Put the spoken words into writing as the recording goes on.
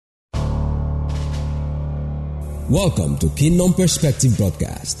Welcome to Kingdom Perspective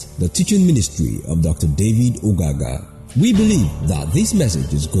Broadcast, the teaching ministry of Dr. David Ogaga. We believe that this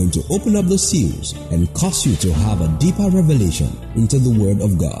message is going to open up the seals and cause you to have a deeper revelation into the Word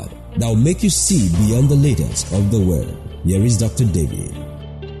of God that will make you see beyond the letters of the Word. Here is Dr. David.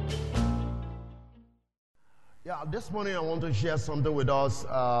 Yeah, this morning I want to share something with us.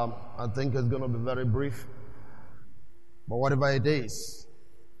 I think it's going to be very brief, but whatever it is,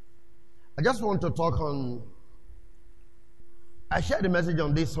 I just want to talk on. I shared a message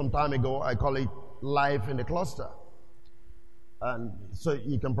on this some time ago. I call it Life in the Cluster. And so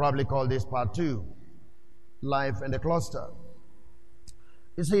you can probably call this part 2, Life in the Cluster.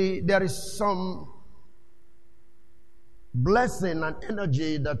 You see, there is some blessing and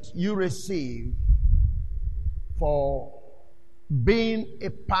energy that you receive for being a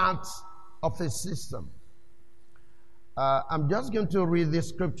part of a system. I'm just going to read this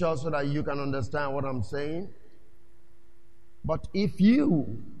scripture so that you can understand what I'm saying. But if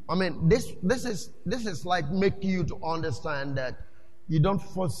you, this is like making you to understand that you don't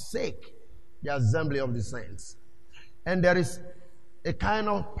forsake the assembly of the saints. And there is a kind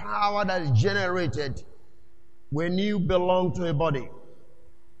of power that is generated when you belong to a body.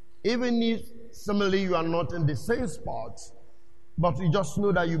 Even if similarly you are not in the same spot, but you just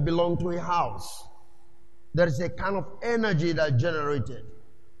know that you belong to a house. There is a kind of energy that is generated,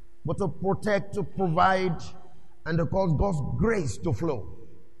 but to protect, to provide, and to cause God's grace to flow.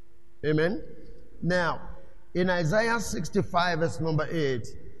 Amen? Now, in Isaiah 65 verse number 8,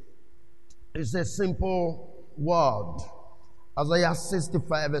 it's a simple word. Isaiah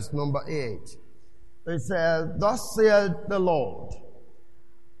 65 verse number 8. It says, "Thus saith the Lord,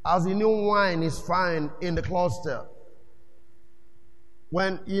 as the new wine is found in the cluster."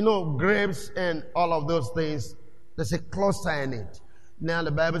 When, grapes and all of those things, there's a cluster in it. Now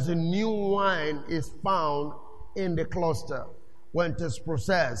the Bible says new wine is found in the cluster when it is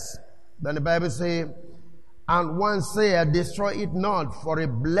processed. Then the Bible says, "And one said, destroy it not, for a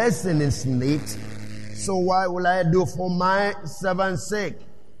blessing is in it. So why will I do for my servant's sake,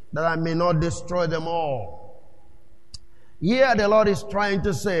 that I may not destroy them all?" Here the Lord is trying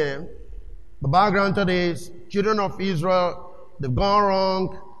to say, the background to this, children of Israel, they've gone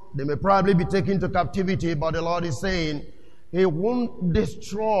wrong, they may probably be taken to captivity, but the Lord is saying, He won't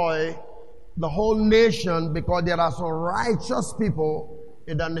destroy the whole nation because there are some righteous people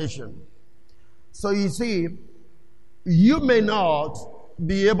in that nation. So you see, you may not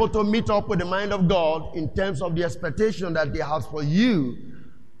be able to meet up with the mind of God in terms of the expectation that He has for you,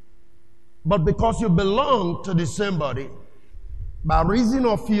 but because you belong to the same body, by reason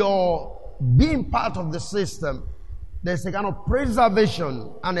of your being part of the system, there's a kind of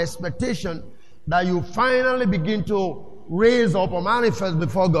preservation and expectation that you finally begin to raise up or manifest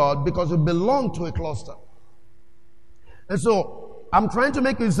before God because you belong to a cluster. And so, I'm trying to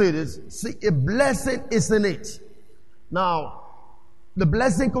make you see this. See, a blessing is in it. Now, the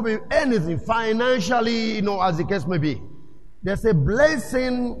blessing could be anything, financially, as the case may be. There's a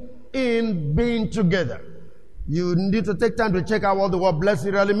blessing in being together. You need to take time to check out what the word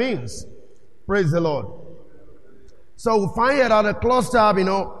blessing really means. Praise the Lord. So we find here that a cluster,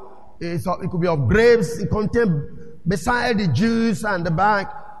 it could be of grapes. It contains, beside the juice and the bag,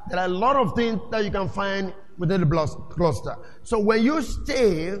 there are a lot of things that you can find within the cluster. So when you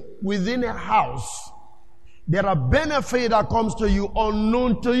stay within a house, there are benefits that comes to you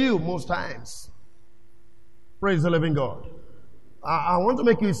unknown to you most times. Praise the living God. I want to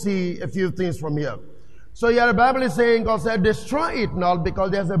make you see a few things from here. So here the Bible is saying, God said, destroy it not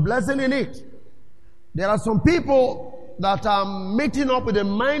because there's a blessing in it. There are some people that are meeting up with the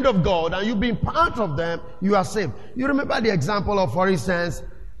mind of God, and you being part of them, you are saved. You remember the example of, for instance,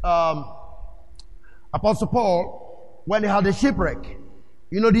 Apostle Paul, when he had a shipwreck.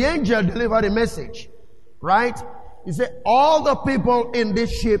 The angel delivered a message, right? He said, all the people in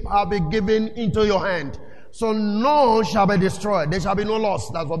this ship have been given into your hand. So none shall be destroyed. There shall be no loss.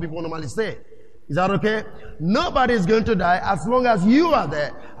 That's what people normally say. Is that okay? Nobody is going to die as long as you are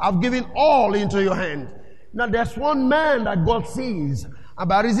there. I've given all into your hand. Now there's one man that God sees. And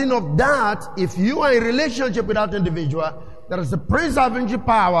by reason of that, if you are in relationship with that individual, there is a preserving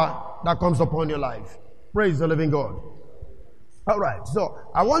power that comes upon your life. Praise the living God. Alright, so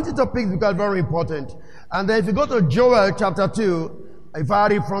I want you to pick because it's very important. And then if you go to Joel chapter 2, if I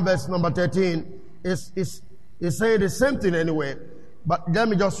read from verse number 13, it's saying the same thing anyway. But let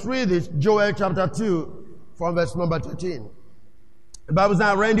me just read this. Joel chapter 2 from verse number 13. The Bible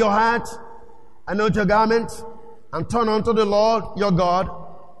says, "Rend your heart, anoint your garment, and turn unto the Lord your God,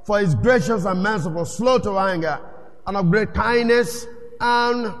 for He is gracious and merciful, slow to anger, and of great kindness,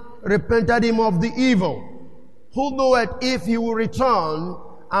 and repented him of the evil." who knoweth if he will return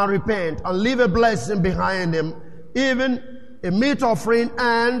and repent and leave a blessing behind him, even a meat offering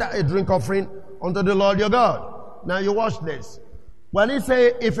and a drink offering unto the Lord your God. Now you watch this. When he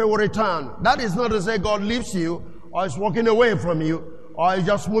say if he will return, that is not to say God leaves you or is walking away from you or is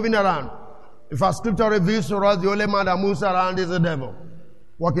just moving around. If our scripture reveals to us the only man that moves around is the devil,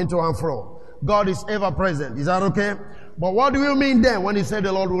 walking to and fro. God is ever present. Is that okay? But what do you mean then when he said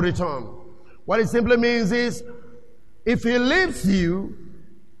the Lord will return? What it simply means is, if he leaves you,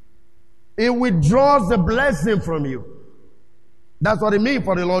 he withdraws the blessing from you. That's what it means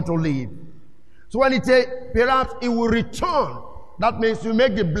for the Lord to leave. So when he says, perhaps he will return, that means you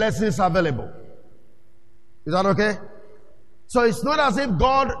make the blessings available. Is that okay? So it's not as if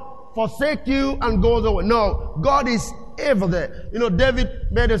God forsake you and goes away. No, God is ever there. You know, David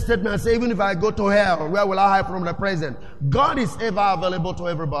made a statement and said, even if I go to hell, where will I hide from the present? God is ever available to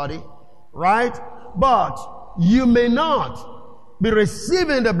everybody, right? But you may not be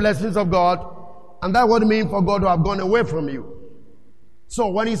receiving the blessings of God, and that would mean for God to have gone away from you. So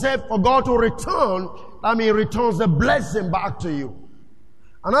when he said for God to return, that means he returns the blessing back to you.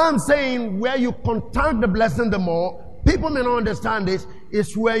 And I'm saying where you contact the blessing the more, people may not understand this,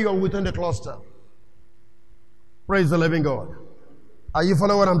 is where you're within the cluster. Praise the living God. Are you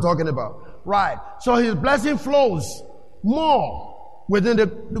following what I'm talking about? Right. So his blessing flows more within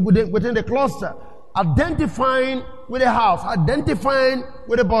the cluster. Identifying with the house, identifying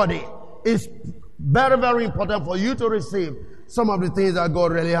with the body is very, very important for you to receive some of the things that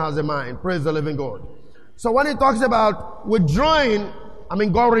God really has in mind. Praise the living God. So when he talks about withdrawing,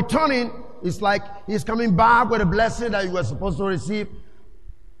 God returning, it's like he's coming back with a blessing that you were supposed to receive,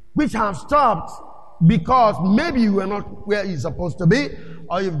 which have stopped because maybe you were not where you're supposed to be,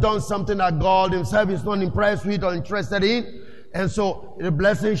 or you've done something that God himself is not impressed with or interested in, and so the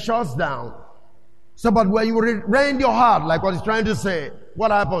blessing shuts down. So, but when you rend your heart, like what he's trying to say,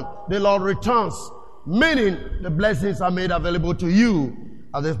 what happened? The Lord returns, meaning the blessings are made available to you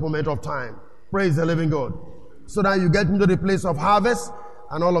at this moment of time. Praise the living God. So that you get into the place of harvest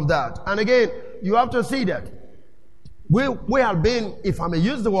and all of that. And again, you have to see that we have been, if I may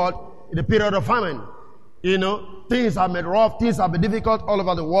use the word, in the period of famine. You know, things have been rough, things have been difficult all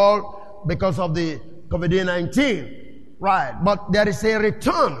over the world because of the COVID-19. Right, but there is a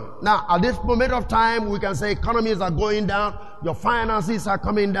return. Now, at this moment of time, we can say economies are going down, your finances are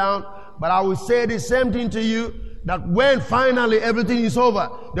coming down, but I will say the same thing to you, that when finally everything is over,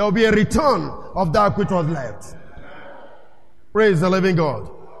 there will be a return of that which was left. Praise the living God.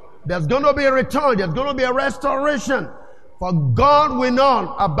 There's going to be a return, there's going to be a restoration, for God will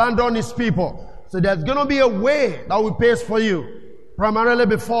not abandon his people. So there's going to be a way that will pay for you. Primarily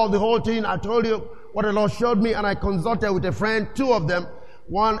before the whole thing, I told you what the Lord showed me, and I consulted with a friend, two of them,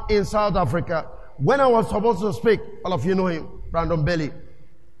 one in South Africa. When I was supposed to speak, all of you know him, Brandon Bailey.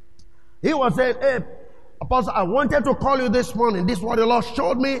 He was saying, hey, Apostle, I wanted to call you this morning. This is what the Lord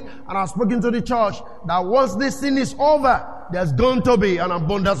showed me, and I've spoken to the church, that once this thing is over, there's going to be an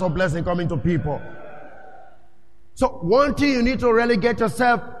abundance of blessing coming to people. So one thing you need to really get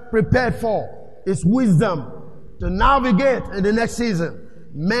yourself prepared for is wisdom to navigate in the next season.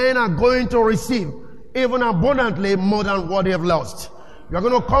 Men are going to receive even abundantly more than what they have lost. You're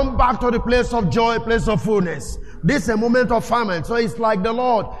going to come back to the place of joy, place of fullness. This is a moment of famine. So it's like the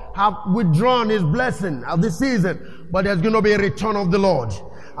Lord have withdrawn his blessing of this season. But there's going to be a return of the Lord.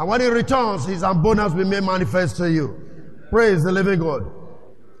 And when he returns, his abundance will be made manifest to you. Praise the living God.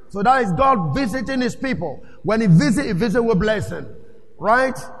 So that is God visiting his people. When he visits with blessing.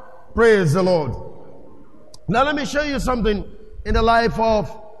 Right? Praise the Lord. Now let me show you something in the life of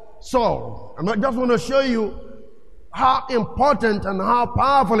Saul. I just want to show you how important and how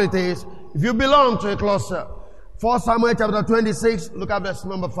powerful it is if you belong to a cluster. 1 Samuel chapter 26, look at verse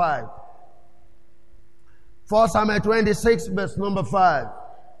number 5. 1 Samuel 26, verse number 5.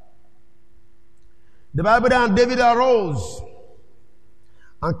 The Bible that David arose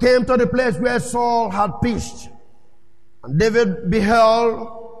and came to the place where Saul had pitched. And David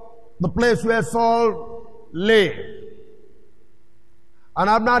beheld the place where Saul lay. And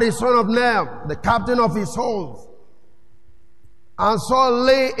Abner the son of Ner, the captain of his host. And Saul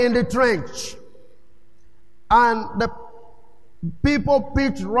lay in the trench. And the people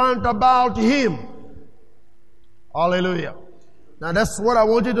pitched round about him. Hallelujah. Now that's what I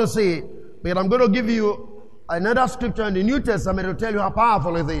want you to see. But I'm going to give you another scripture in the New Testament to tell you how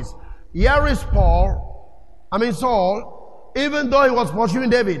powerful it is. Here is Saul, even though he was pursuing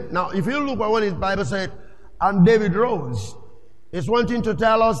David. Now, if you look at what his Bible said, and David rose. It's one thing to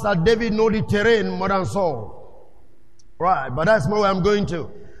tell us that David knew the terrain more than Saul. Right, but that's not where I'm going to.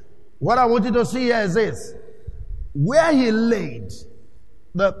 What I want you to see here is this. where he laid,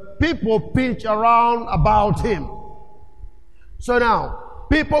 the people pitched around about him. So now,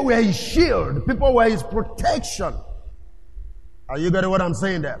 people were his shield, people were his protection. Are you getting what I'm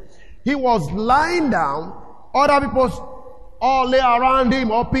saying there? He was lying down, other people all lay around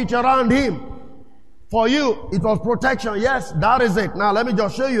him or pitch around him. For you, it was protection. Yes, that is it. Now, let me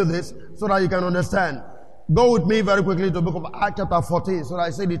just show you this so that you can understand. Go with me very quickly to the book of Acts chapter 14 so that I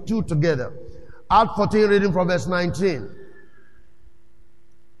say the two together. Acts 14, reading from verse 19.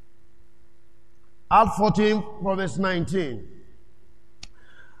 Acts 14, from verse 19.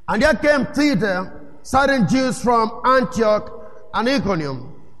 And there came thither certain Jews from Antioch and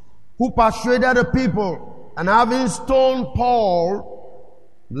Iconium, who persuaded the people, and having stoned Paul,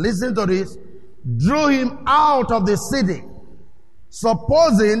 listen to this, drew him out of the city,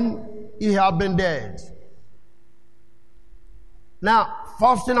 supposing he had been dead. Now,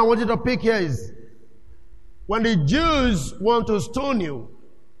 first thing I want you to pick here is, when the Jews want to stone you,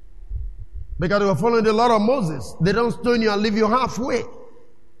 because they were following the law of Moses, they don't stone you and leave you halfway.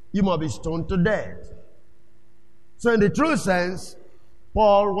 You must be stoned to death. So in the true sense,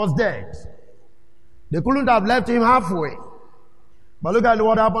 Paul was dead. They couldn't have left him halfway. But look at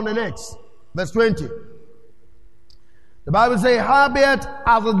what happened the next. Verse 20. The Bible says, howbeit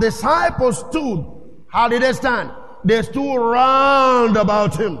as the disciples stood, how did they stand? They stood round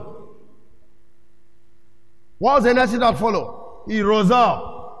about him. What was the next thing that followed? He rose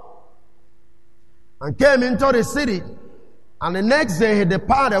up and came into the city, and the next day he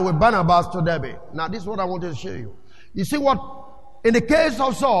departed with Barnabas to Derbe. Now this is what I want to show you. You see what, in the case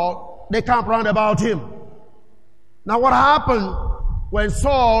of Saul, they camped round about him. Now what happened when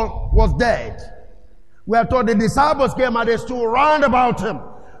Saul was dead? We are told the disciples came and they stood round about him.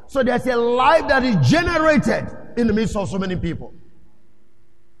 So there's a life that is generated in the midst of so many people.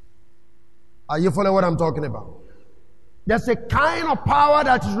 Are you following what I'm talking about? There's a kind of power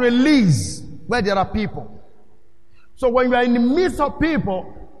that is released where there are people. So when you are in the midst of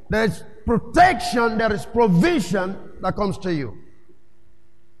people, there is protection, there is provision that comes to you.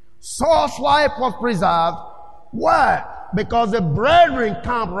 Saul's life was preserved. Why? Because the brethren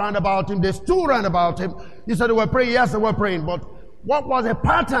camped round about him. They stood round about him. You said they were praying. Yes, they were praying. But what was the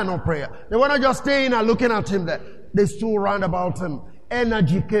pattern of prayer? They were not just staying and looking at him there. They stood round about him.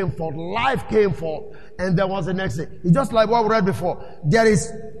 Energy came forth. Life came forth. And there was the next thing. It's just like what we read before. There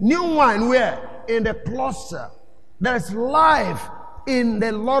is new wine where? In the cluster. There is life in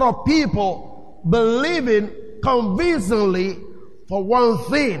a lot of people believing convincingly for one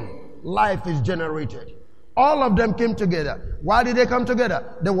thing. Life is generated. All of them came together. Why did they come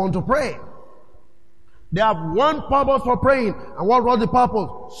together? They want to pray. They have one purpose for praying. And what was the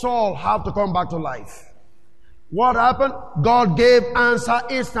purpose? Saul had to come back to life. What happened? God gave answer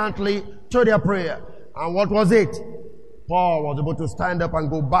instantly to their prayer. And what was it? Paul was able to stand up and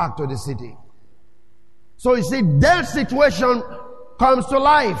go back to the city. So you see, that situation comes to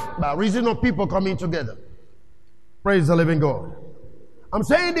life by reason of people coming together. Praise the living God. I'm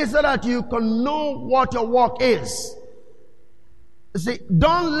saying this so that you can know what your work is. You see,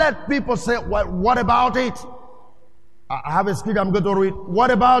 don't let people say, well, what about it? I have a script I'm going to read.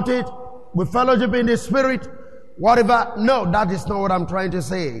 What about it? We fellowship in the Spirit. Whatever. No, that is not what I'm trying to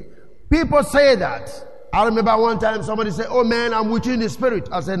say. People say that. I remember one time somebody said, oh man, I'm with you in the Spirit.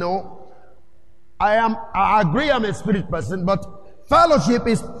 I said, no. I agree I'm a spirit person, but fellowship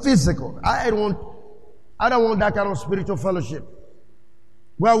is physical. I don't want that kind of spiritual fellowship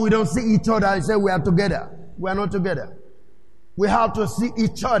where we don't see each other and say we are together. We are not together. We have to see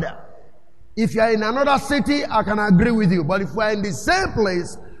each other. If you are in another city, I can agree with you. But if we are in the same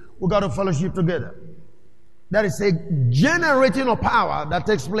place, we got to fellowship together. There is a generating of power that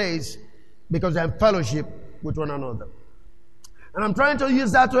takes place because they have fellowship with one another. And I'm trying to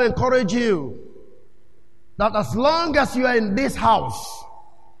use that to encourage you that as long as you are in this house,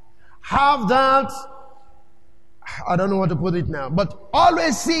 have that, I don't know what to put it now, but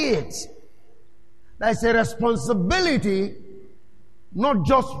always see it. There's a responsibility not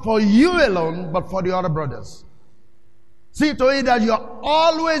just for you alone, but for the other brothers. See to it that you are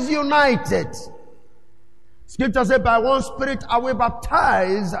always united. Scripture says, by one Spirit are we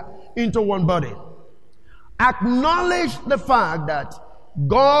baptized into one body. Acknowledge the fact that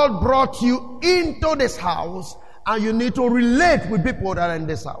God brought you into this house and you need to relate with people that are in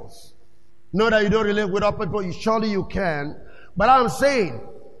this house. Not that you don't relate with other people, surely you can. But I'm saying,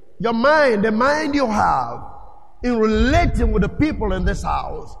 your mind, the mind you have in relating with the people in this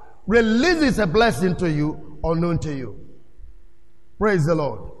house, releases a blessing to you unknown to you. Praise the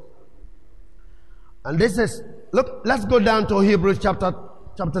Lord. And this is, look, let's go down to Hebrews chapter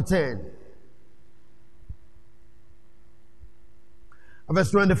 10.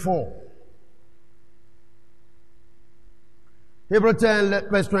 verse 24. Hebrews 10,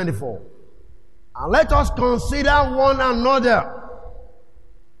 verse 24. And let us consider one another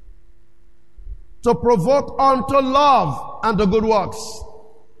to provoke unto love and to good works.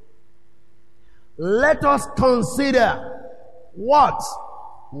 Let us consider what?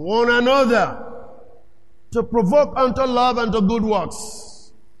 One another to provoke unto love and to good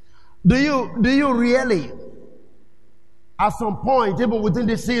works. Do you really, at some point, even within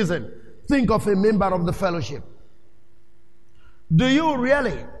this season, think of a member of the fellowship? Do you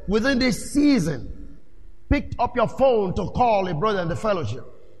really, within this season, pick up your phone to call a brother in the fellowship?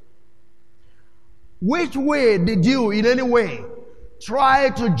 Which way did you, in any way, try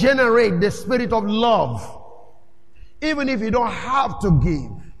to generate the spirit of love, even if you don't have to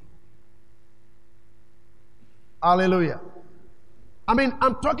give? Hallelujah. I mean,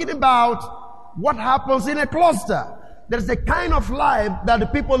 I'm talking about what happens in a cluster. There's a kind of life that the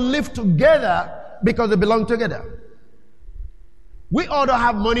people live together because they belong together. We all don't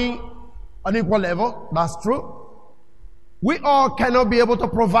have money on equal level. That's true. We all cannot be able to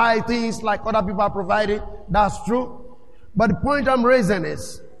provide things like other people are providing. That's true. But the point I'm raising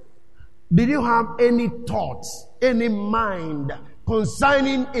is, did you have any thoughts, any mind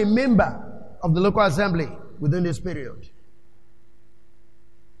concerning a member of the local assembly within this period?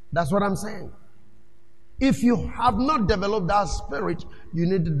 That's what I'm saying. If you have not developed that spirit, you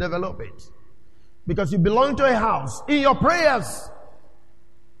need to develop it. Because you belong to a house. In your prayers,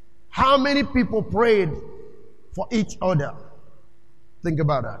 how many people prayed for each other? Think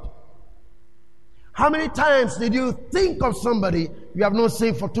about that. How many times did you think of somebody you have not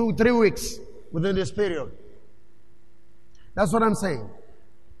seen for 2-3 weeks within this period? That's what I'm saying.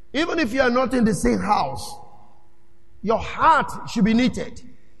 Even if you are not in the same house, your heart should be knitted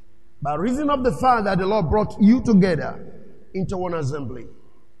by reason of the fact that the Lord brought you together into one assembly.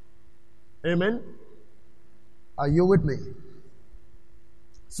 Amen? Are you with me?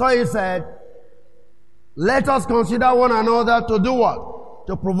 So he said, let us consider one another to do what?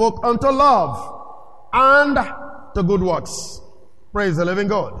 To provoke unto love and to good works. Praise the living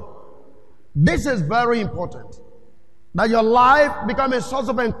God. This is very important. That your life become a source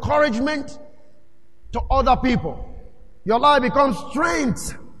of encouragement to other people. Your life becomes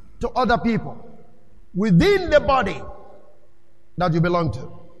strength to other people within the body that you belong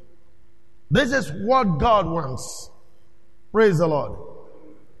to. This is what God wants. Praise the Lord.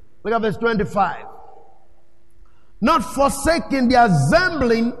 Look at verse 25. Not forsaking the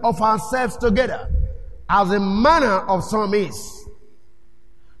assembling of ourselves together, as a manner of some is.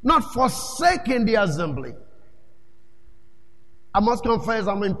 Not forsaking the assembly. I must confess,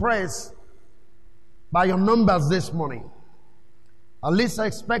 I'm impressed by your numbers this morning. At least I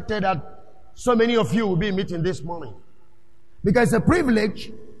expected that so many of you will be meeting this morning. Because it's a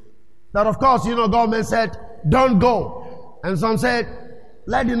privilege that, of course, government said, don't go. And some said,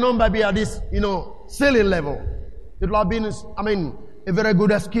 let the number be at this, ceiling level. It will have been, a very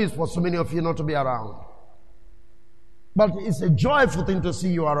good excuse for so many of you not to be around. But it's a joyful thing to see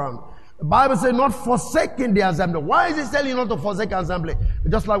you around. The Bible says not forsaking the assembly. Why is it telling you not to forsake assembly?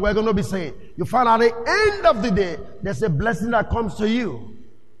 Just like we're going to be saying. You find at the end of the day, there's a blessing that comes to you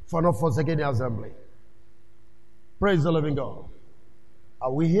for not forsaking the assembly. Praise the living God.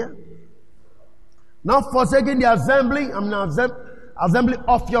 Are we here? Not forsaking the assembly. Assembly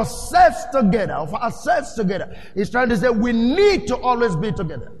of yourselves together, of ourselves together. He's trying to say we need to always be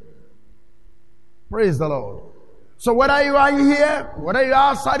together. Praise the Lord. So whether you are here, whether you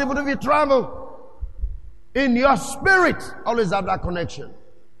are outside, even if you travel, in your spirit, always have that connection.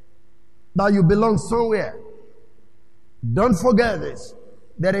 That you belong somewhere. Don't forget this.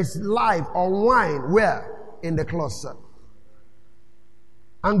 There is life or wine where? In the cluster.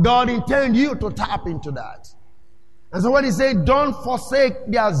 And God intends you to tap into that. And so when he said, don't forsake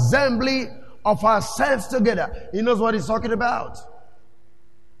the assembly of ourselves together, he knows what he's talking about.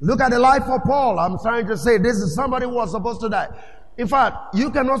 Look at the life of Paul. I'm trying to say this is somebody who was supposed to die. In fact,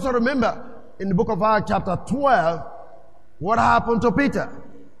 you can also remember in the book of Acts chapter 12 what happened to Peter.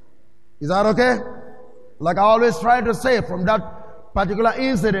 Is that okay? Like I always try to say, from that particular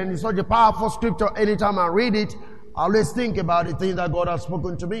incident, it's such a powerful scripture. Anytime I read it, I always think about the things that God has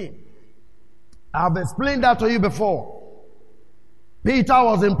spoken to me. I've explained that to you before. Peter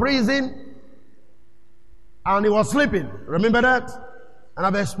was in prison and he was sleeping. Remember that? And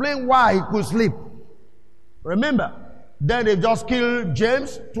I've explained why he could sleep. Remember, then they just killed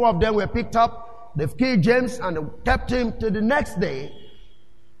James. 2 of them were picked up. They've killed James and they kept him to the next day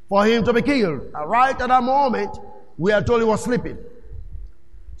for him to be killed. And right at that moment, we are told he was sleeping.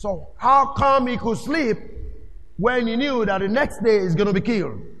 So how come he could sleep when he knew that the next day he's going to be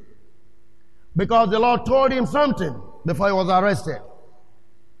killed. Because the Lord told him something before he was arrested.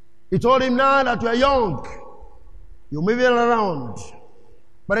 He told him, now that you are young, you're moving around.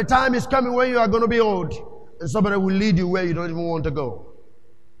 But the time is coming when you are going to be old, and somebody will lead you where you don't even want to go.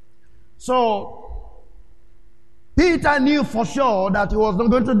 So, Peter knew for sure that he was not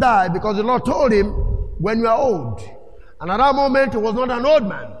going to die because the Lord told him, when you are old. And at that moment, he was not an old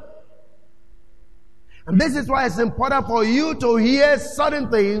man. And this is why it's important for you to hear certain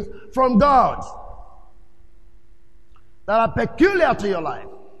things from God that are peculiar to your life.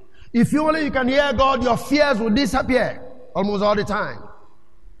 If you only you can hear God, your fears will disappear almost all the time.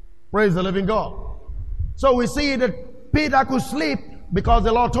 Praise the living God. So we see that Peter could sleep because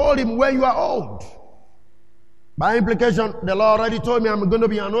the Lord told him, when you are old. By implication, the Lord already told me I'm going to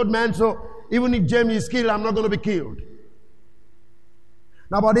be an old man, so even if James is killed, I'm not going to be killed.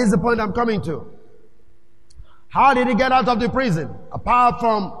 Now, but this is the point I'm coming to. How did he get out of the prison? Apart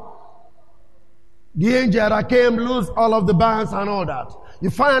from the angel that came, loose all of the bands and all that. You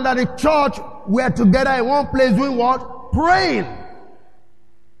find that the church were together in one place doing what? Praying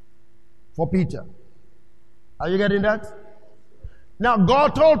for Peter. Are you getting that? Now,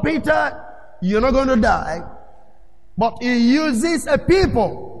 God told Peter, you're not going to die. But he uses a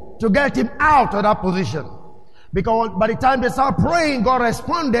people to get him out of that position. Because by the time they start praying, God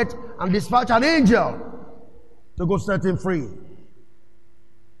responded and dispatched an angel to go set him free.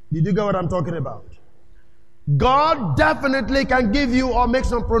 Did you get what I'm talking about? God definitely can give you or make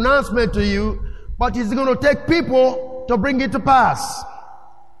some pronouncement to you, but He's going to take people to bring it to pass.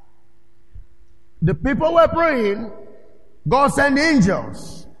 The people were praying, God sent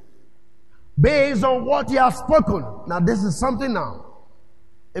angels based on what He has spoken. Now this is something now.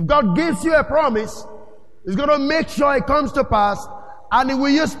 If God gives you a promise, He's going to make sure it comes to pass, and He will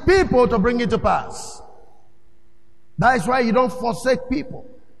use people to bring it to pass. That's why you don't forsake people.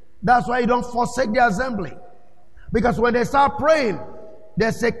 That's why you don't forsake the assembly. Because when they start praying,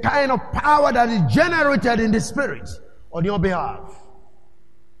 there's a kind of power that is generated in the spirit on your behalf.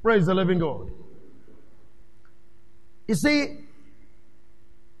 Praise the living God. You see,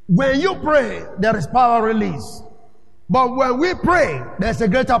 when you pray, there is power release. But when we pray, there's a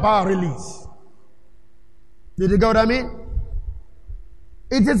greater power release. Did you get what I mean?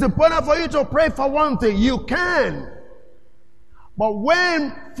 It is important for you to pray for one thing. You can. But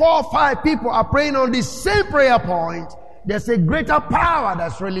when 4 or 5 people are praying on the same prayer point, there's a greater power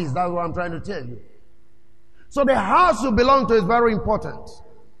that's released. That's what I'm trying to tell you. So the house you belong to is very important.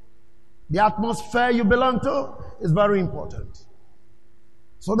 The atmosphere you belong to is very important.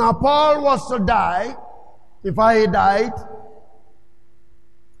 So now Paul was to die. If I died,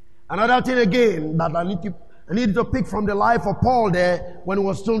 another thing again that I need to pick from the life of Paul there when he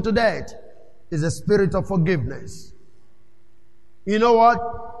was stoned to death is the spirit of forgiveness. You know what?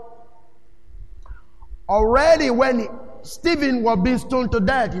 Already when Stephen was being stoned to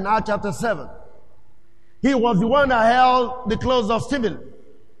death in Acts chapter 7, he was the one that held the clothes of Stephen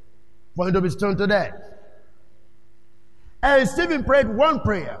for him to be stoned to death. And Stephen prayed one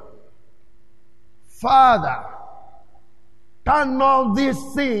prayer. Father, turn not this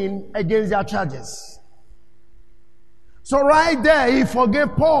sin against their charges. So right there, he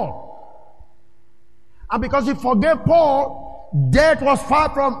forgave Paul. And because he forgave Paul, death was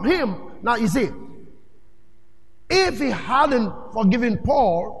far from him. Now you see, if he hadn't forgiven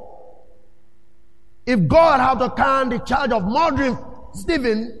Paul, if God had to count the charge of murdering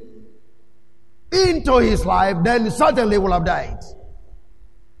Stephen into his life, then he certainly would have died.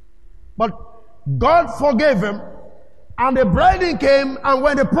 But God forgave him, and the brethren came, and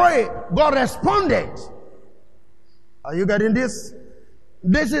when they prayed, God responded. Are you getting this?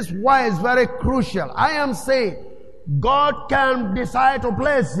 This is why it's very crucial. I am saying, God can decide to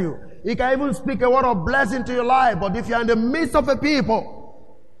bless you. He can even speak a word of blessing to your life. But if you're in the midst of a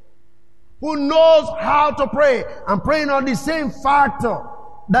people who knows how to pray and praying on the same factor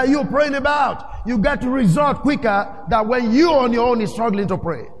that you're praying about, you get to result quicker than when you on your own is struggling to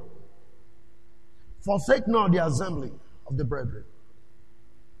pray. Forsake not the assembly of the brethren.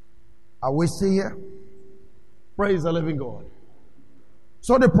 Are we still here? Praise the living God.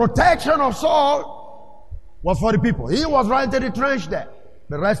 So the protection of Saul was for the people. He was right in the trench there.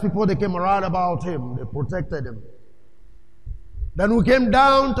 The rest people, they came around about him. They protected him. Then we came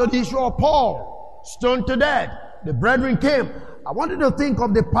down to the issue of Paul, stoned to death. The brethren came. I wanted to think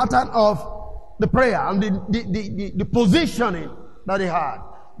of the pattern of the prayer and the positioning that they had.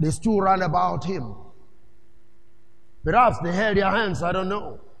 They stood round about him. Perhaps they held their hands, I don't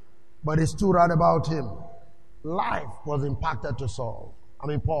know. But they stood round about him. Life was impacted to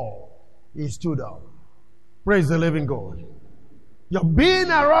Paul. He stood up. Praise the living God. You're being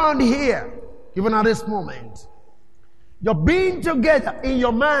around here, even at this moment. You're being together in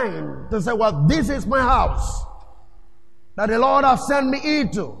your mind to say, well, this is my house that the Lord has sent me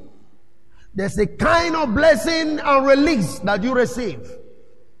into. There's a kind of blessing and release that you receive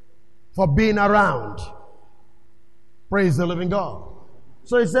for being around. Praise the living God.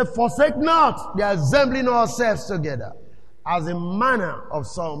 So he said, forsake not the assembling of ourselves together, as a manner of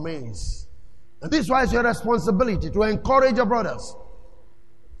some means. And this is your responsibility to encourage your brothers.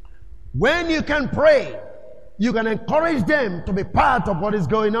 When you can pray, you can encourage them to be part of what is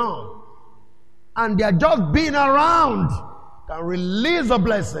going on. And they are just being around can release a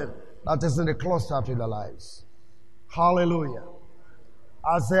blessing that is in the cluster to their lives. Hallelujah.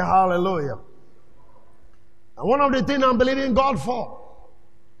 I say hallelujah. And one of the things I'm believing God for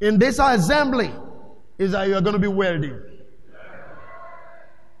in this assembly is that you are going to be wealthy.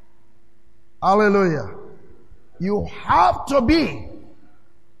 Hallelujah. You have to be.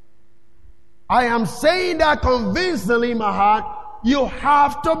 I am saying that convincingly in my heart. You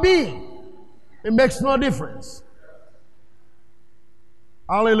have to be. It makes no difference.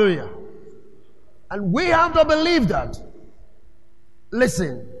 Hallelujah. And we have to believe that.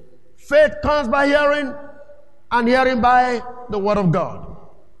 Listen, faith comes by hearing, and hearing by the word of God.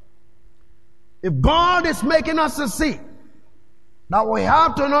 If God is making us to see that we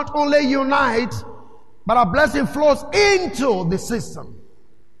have to not only unite, but a blessing flows into the system,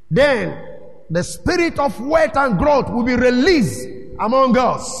 then the spirit of wealth and growth will be released among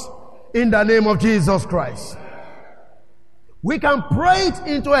us in the name of Jesus Christ. We can pray it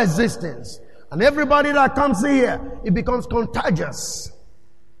into existence, and everybody that comes in here, it becomes contagious.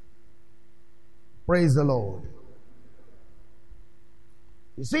 Praise the Lord.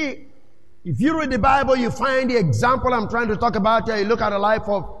 You see, if you read the Bible, you find the example I'm trying to talk about here. You look at the life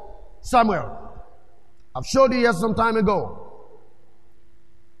of Samuel. I've showed you here some time ago.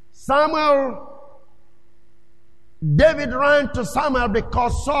 David ran to Samuel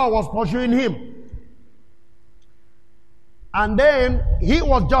because Saul was pursuing him. And then he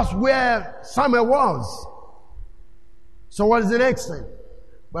was just where Samuel was. So what is the next thing?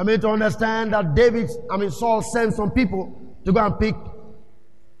 For me to understand that Saul sent some people to go and pick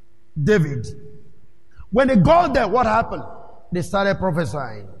David. When they got there, what happened? They started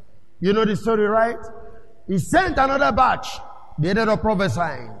prophesying. You know the story, right? He sent another batch. They ended up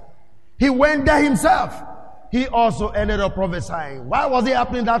prophesying. He went there himself. He also ended up prophesying. Why was it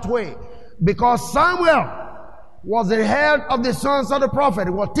happening that way? Because Samuel was the head of the sons of the prophet.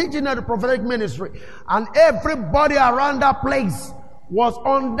 He was teaching at the prophetic ministry. And everybody around that place was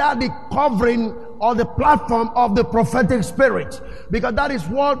under the covering or the platform of the prophetic spirit. Because that is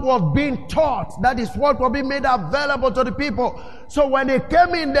what was being taught. That is what was being made available to the people. So when they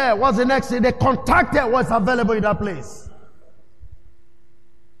came in there, what's the next thing? They contacted what's available in that place.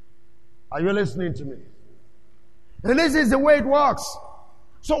 Are you listening to me? And this is the way it works.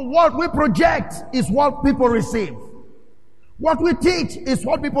 So what we project is what people receive. What we teach is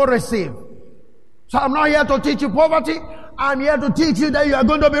what people receive. So I'm not here to teach you poverty. I'm here to teach you that you are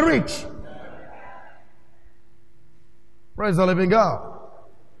going to be rich. Praise the living God.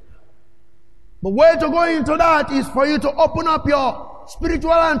 The way to go into that is for you to open up your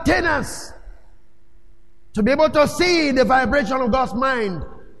spiritual antennas to be able to see the vibration of God's mind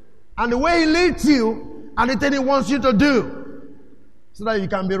and the way He leads you and the thing He wants you to do, so that you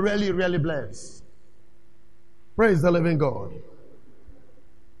can be really, really blessed. Praise the living God.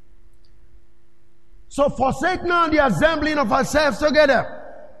 So forsake not the assembling of ourselves together,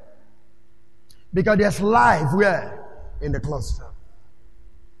 because there's life where? In the cluster.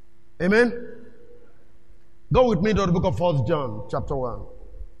 Amen? Go with me to the book of 1 John chapter 1.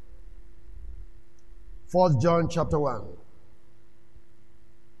 1 John chapter 1.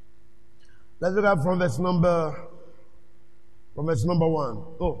 Let's look at from verse number 1.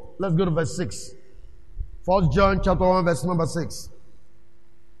 Oh, let's go to verse 6. 1 John chapter 1 verse number 6.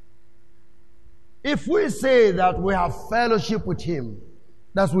 If we say that we have fellowship with Him,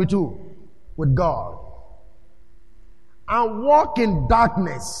 that's with who? With God, and walk in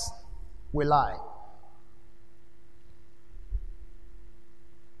darkness, we lie.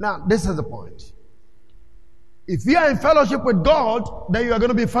 Now, this is the point. If you are in fellowship with God, then you are going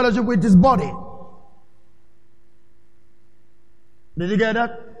to be in fellowship with His body. Did you get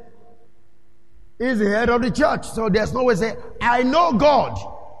that? He's the head of the church, so there's no way to say, I know God,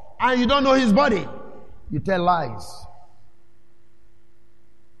 and you don't know His body. You tell lies.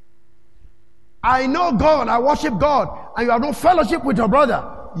 I know God, I worship God, and you have no fellowship with your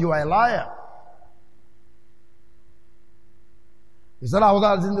brother. You are a liar. He said, I was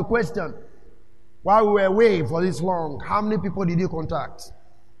asking the question, While we were away for this long, how many people did you contact?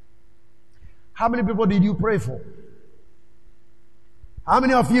 How many people did you pray for? How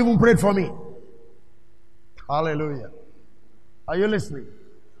many of you even prayed for me? Hallelujah. Are you listening?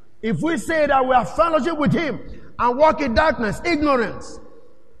 If we say that we have fellowship with Him and walk in darkness, ignorance,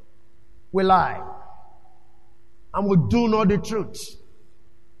 we lie. And we do not the truth.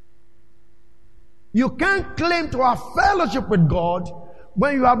 You can't claim to have fellowship with God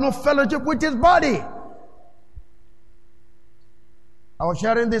when you have no fellowship with His body. I was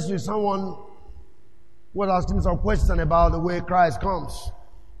sharing this with someone who was asking some question about the way Christ comes.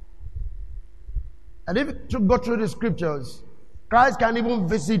 And if you go through the scriptures, Christ can even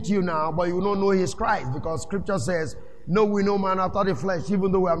visit you now, but you will not know He is Christ, because scripture says, "No, we know man after the flesh,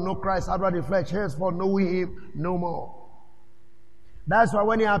 even though we have no Christ after the flesh, henceforth know we Him no more." That's why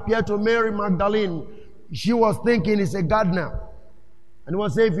when He appeared to Mary Magdalene, she was thinking He's a gardener. And He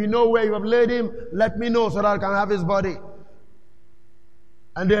was saying, "If you know where you have laid Him, let me know so that I can have His body."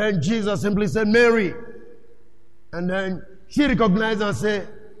 And then Jesus simply said, "Mary." And then she recognized and said,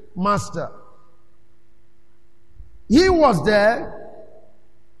 "Master." He was there,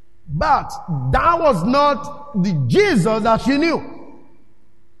 but that was not the Jesus that she knew.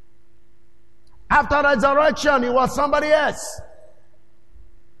 After resurrection, He was somebody else.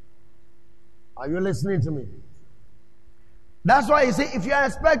 Are you listening to me? That's why you see, if you are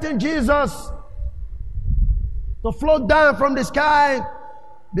expecting Jesus to float down from the sky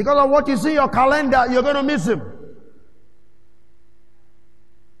because of what you see in your calendar, you're going to miss Him.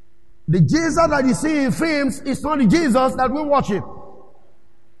 The Jesus that you see in films is not the Jesus that we worship.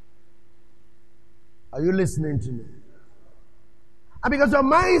 Are you listening to me? And because your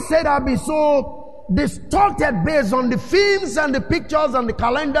mindset has been so distorted based on the films and the pictures and the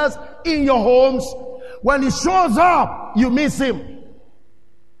calendars in your homes, when He shows up, you miss Him.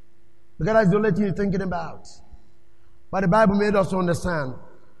 Because that's the only thing you're thinking about. But the Bible made us to understand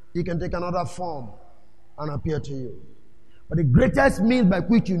He can take another form and appear to you. But the greatest means by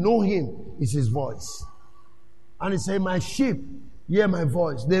which you know Him is His voice. And He said, "My sheep hear my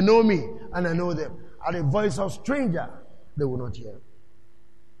voice. They know me and I know them. And the voice of stranger they will not hear."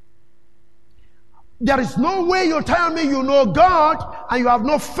 There is no way you tell me you know God and you have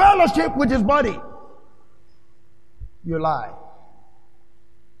no fellowship with His body. You lie.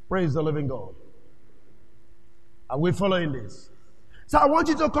 Praise the living God. Are we following this? So I want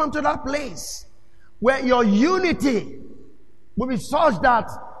you to come to that place where your unity will be such that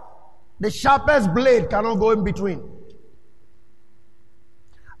the sharpest blade cannot go in between.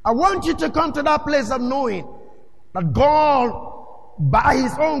 I want you to come to that place of knowing that God, by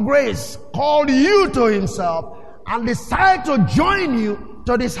His own grace, called you to Himself and decided to join you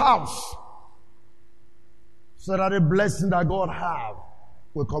to this house, so that the blessing that God have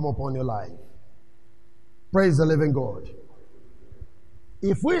will come upon your life. Praise the living God.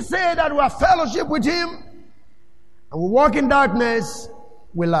 If we say that we have fellowship with Him and we walk in darkness,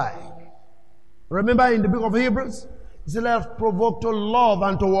 we lie. Remember in the book of Hebrews, He said, "Let us provoke to love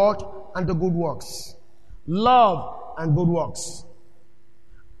and to what? And to good works." Love and good works.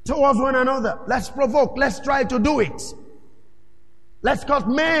 Towards one another. Let's provoke. Let's try to do it. Let's cause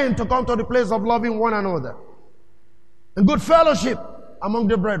men to come to the place of loving one another. And good fellowship among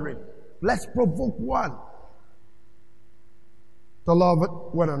the brethren. Let's provoke one to love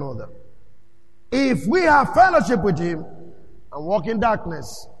one another. If we have fellowship with Him and walk in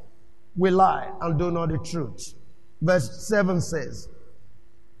darkness, we lie and do not the truth. Verse 7 says,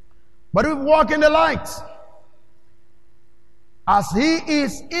 "But if we walk in the light, as He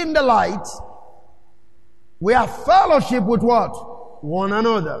is in the light, we have fellowship with what? One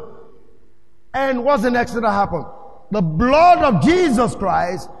another." And what's the next thing that happened? The blood of Jesus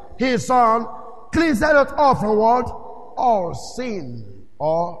Christ, His Son, cleansed us off from what? All sin,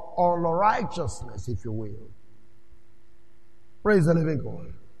 or all righteousness, if you will. Praise the living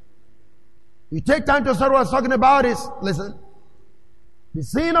God. You take time to start what I was talking about is, listen, the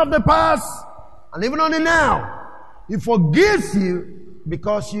sin of the past, and even on the now, He forgives you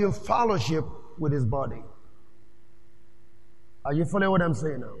because you fellowship with His body. Are you following what I'm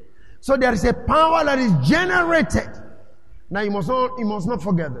saying now? So there is a power that is generated. Now you must not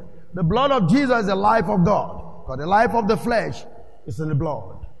forget it. The blood of Jesus is the life of God. Because the life of the flesh is in the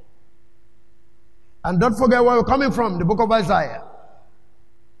blood. And don't forget where we're coming from, the book of Isaiah.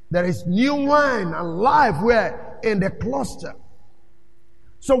 There is new wine and life where in the cluster.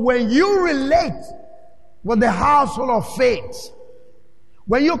 So when you relate with the household of faith,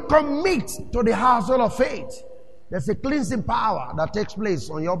 when you commit to the household of faith, there's a cleansing power that takes place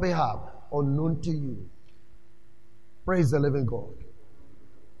on your behalf, unknown to you. Praise the living God.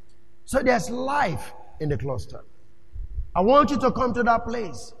 So there's life in the cluster. I want you to come to that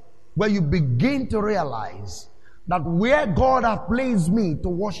place where you begin to realize that where God has placed me to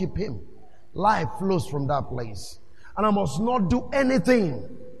worship Him, life flows from that place. And I must not do anything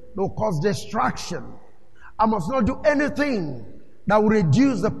that will cause distraction. I must not do anything that will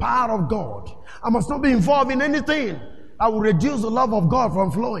reduce the power of God. I must not be involved in anything that will reduce the love of God from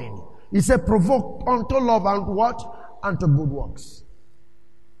flowing. He said, provoke unto love and what? Unto good works.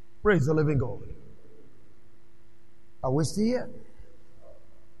 Praise the living God. Are we still here?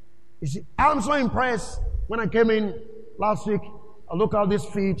 You see, I'm so impressed when I came in last week. I look at this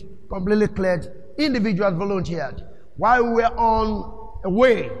field, completely cleared. Individuals volunteered. While we were on a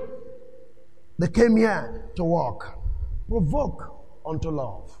way, they came here to work. Provoke unto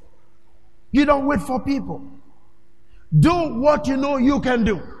love. You don't wait for people. Do what you know you can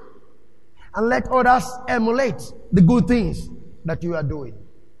do. And let others emulate the good things that you are doing.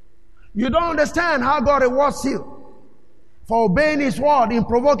 You don't understand how God rewards you for obeying His word in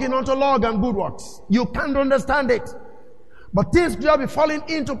provoking unto love and good works. You can't understand it. But things will be falling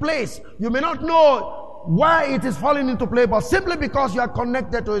into place. You may not know why it is falling into place, but simply because you are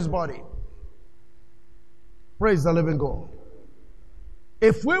connected to His body. Praise the living God.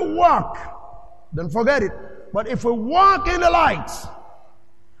 If we walk, don't forget it, but if we walk in the light,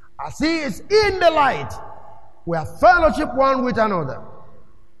 as He is in the light, we have fellowship one with another.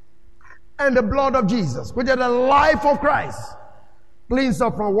 And the blood of Jesus, which is the life of Christ, cleans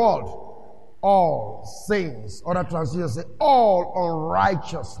up from what? All sins. Other translations say all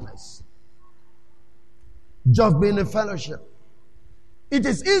unrighteousness. Just being in fellowship. It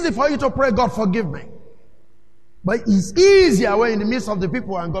is easy for you to pray, God forgive me. But it's easier when in the midst of the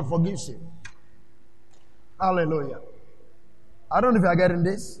people and God forgives you. Hallelujah. I don't know if you are getting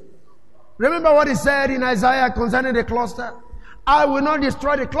this. Remember what He said in Isaiah concerning the cluster? I will not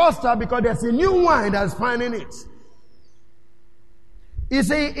destroy the cluster because there's a new wine that's finding it. You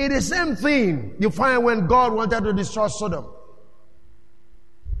see, it's the same thing you find when God wanted to destroy Sodom.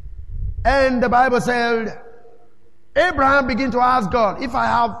 And the Bible said, Abraham began to ask God, if I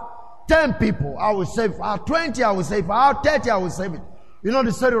have 10 people, I will save. If I have 20, I will save. If I have 30, I will save it. You know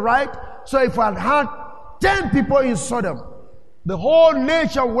the story, right? So if I had 10 people in Sodom, the whole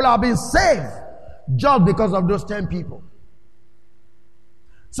nation would have been saved just because of those 10 people.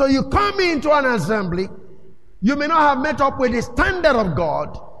 So you come into an assembly, you may not have met up with the standard of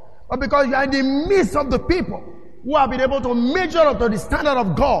God, but because you are in the midst of the people who have been able to measure up to the standard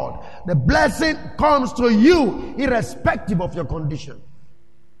of God, the blessing comes to you irrespective of your condition.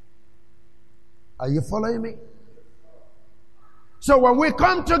 Are you following me? So when we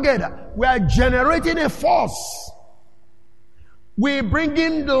come together, we are generating a force. We bring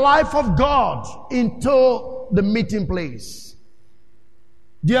in the life of God into the meeting place.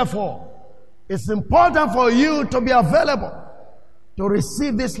 Therefore, it's important for you to be available to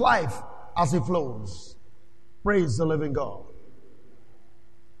receive this life as it flows. Praise the living God.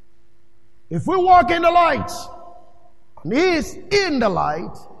 If we walk in the light, and He is in the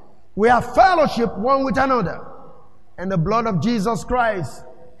light, we have fellowship one with another. And the blood of Jesus Christ,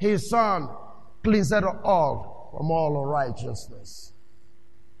 His Son, cleansed us all from all unrighteousness.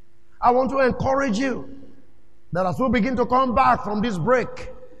 I want to encourage you that as we begin to come back from this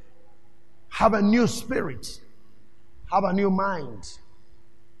break, have a new spirit, have a new mind.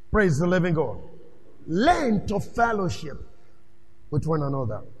 Praise the living God. Learn to fellowship with one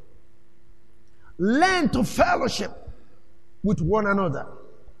another. Learn to fellowship with one another.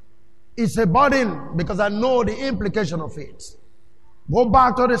 It's a burden because I know the implication of it. Go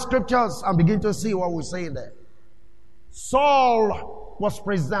back to the scriptures and begin to see what we're saying there. Saul was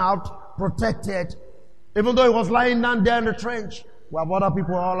preserved, protected, even though he was lying down there in the trench. We have other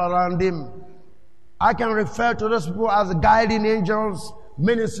people all around him. I can refer to those people as guiding angels,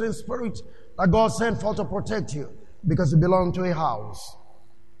 ministering spirits that God sent for to protect you because you belong to a house.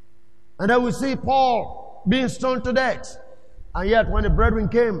 And then we see Paul being stoned to death. And yet when the brethren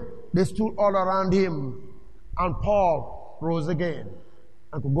came, they stood all around him. And Paul rose again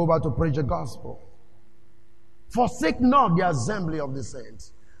and could go back to preach the gospel. Forsake not the assembly of the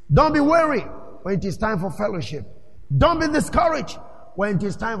saints. Don't be weary when it is time for fellowship. Don't be discouraged when it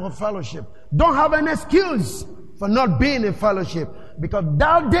is time for fellowship. Don't have an excuse for not being in fellowship, because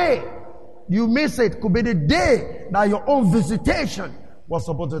that day you miss it could be the day that your own visitation was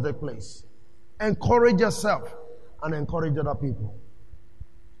supposed to take place. Encourage yourself and encourage other people.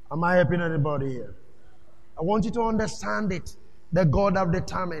 Am I helping anybody here? I want you to understand it, that God have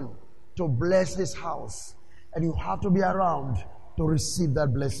determined to bless His house, and you have to be around to receive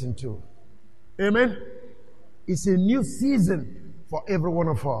that blessing too. Amen? It's a new season for every one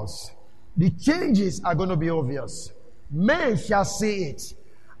of us. The changes are going to be obvious. Men shall see it.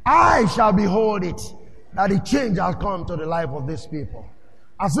 I shall behold it. That the change has come to the life of these people.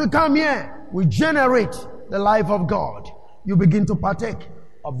 As we come here, we generate the life of God. You begin to partake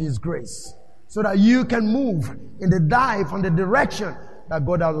of this grace so that you can move in the dive and the direction that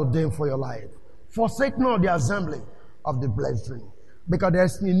God has ordained for your life. Forsake not the assembly of the brethren, because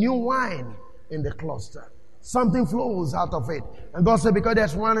there's a new wine in the cluster. Something flows out of it. And God said, because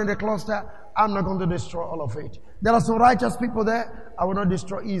there's wine in the cluster, I'm not going to destroy all of it. There are some righteous people there. I will not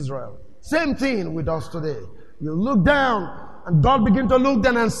destroy Israel. Same thing with us today. You look down, and God begin to look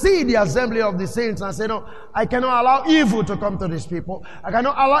down and see the assembly of the saints and say, no, I cannot allow evil to come to these people. I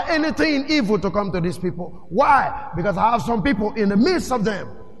cannot allow anything evil to come to these people. Why? Because I have some people in the midst of them.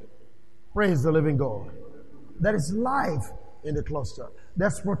 Praise the living God. There is life in the cluster.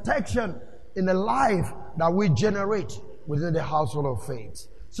 There's protection in the life that we generate within the household of faith.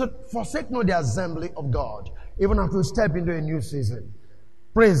 So forsake not the assembly of God, even as we step into a new season.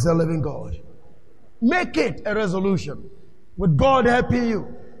 Praise the living God. Make it a resolution, with God helping you,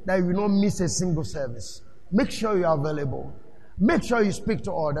 that you will not miss a single service. Make sure you are available. Make sure you speak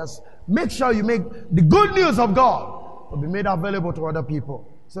to others. Make sure you make the good news of God to be made available to other people,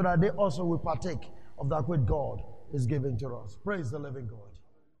 so that they also will partake of that which God is giving to us. Praise the living God.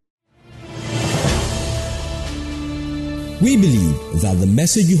 We believe that the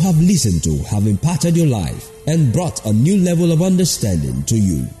message you have listened to have impacted your life and brought a new level of understanding to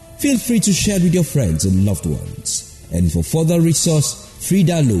you. Feel free to share with your friends and loved ones. And for further resource, free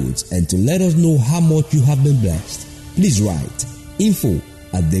downloads, and to let us know how much you have been blessed, please write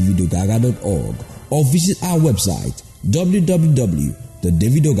info@davidogaga.org or visit our website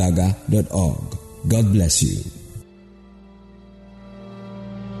www.davidogaga.org. God bless you.